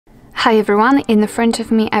Hi everyone, in front of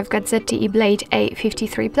me I've got ZTE Blade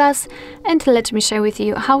A53 Plus, and let me share with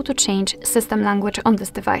you how to change system language on this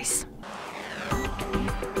device.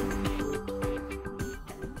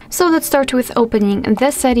 So let's start with opening the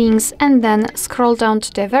settings and then scroll down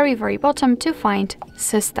to the very bottom to find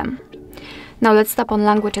System. Now let's tap on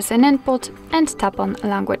Languages and Input and tap on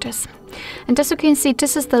Languages. And as you can see,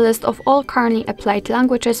 this is the list of all currently applied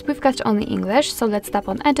languages. We've got only English, so let's tap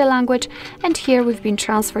on Add a Language, and here we've been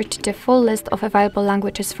transferred to the full list of available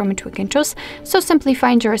languages from which we can choose. So simply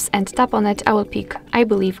find yours and tap on it. I will pick, I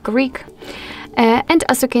believe, Greek. And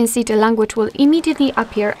as you can see, the language will immediately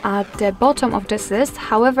appear at the bottom of this list.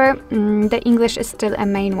 However, the English is still a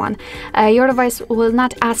main one. Your device will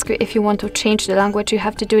not ask you if you want to change the language. You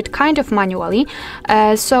have to do it kind of manually.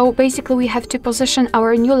 So basically we have to position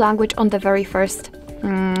our new language on the very first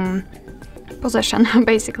position,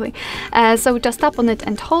 basically. So just tap on it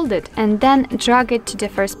and hold it, and then drag it to the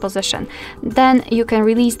first position. Then you can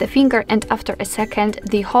release the finger, and after a second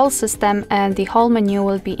the whole system and the whole menu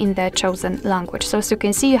will be in the chosen language. So as you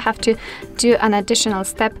can see, you have to do an additional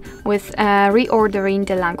step with reordering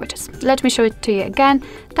the languages. Let me show it to you again.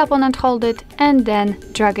 Tap on and hold it, and then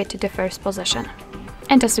drag it to the first position.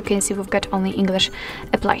 And as you can see, we've got only English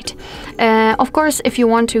applied. Of course, if you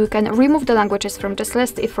want to, you can remove the languages from this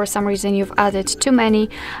list. If for some reason you've added too many,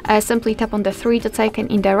 simply tap on the three dots icon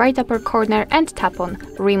in the right upper corner and tap on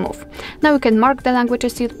Remove. Now you can mark the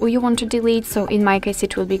languages you want to delete. So in my case,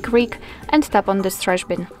 it will be Greek, and tap on this trash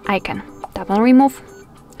bin icon. Tap on Remove.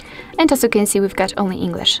 And as you can see, we've got only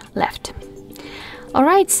English left.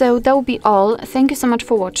 Alright, so that will be all. Thank you so much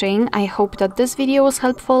for watching. I hope that this video was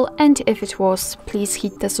helpful, and if it was, please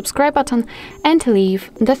hit the subscribe button and leave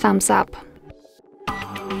the thumbs up.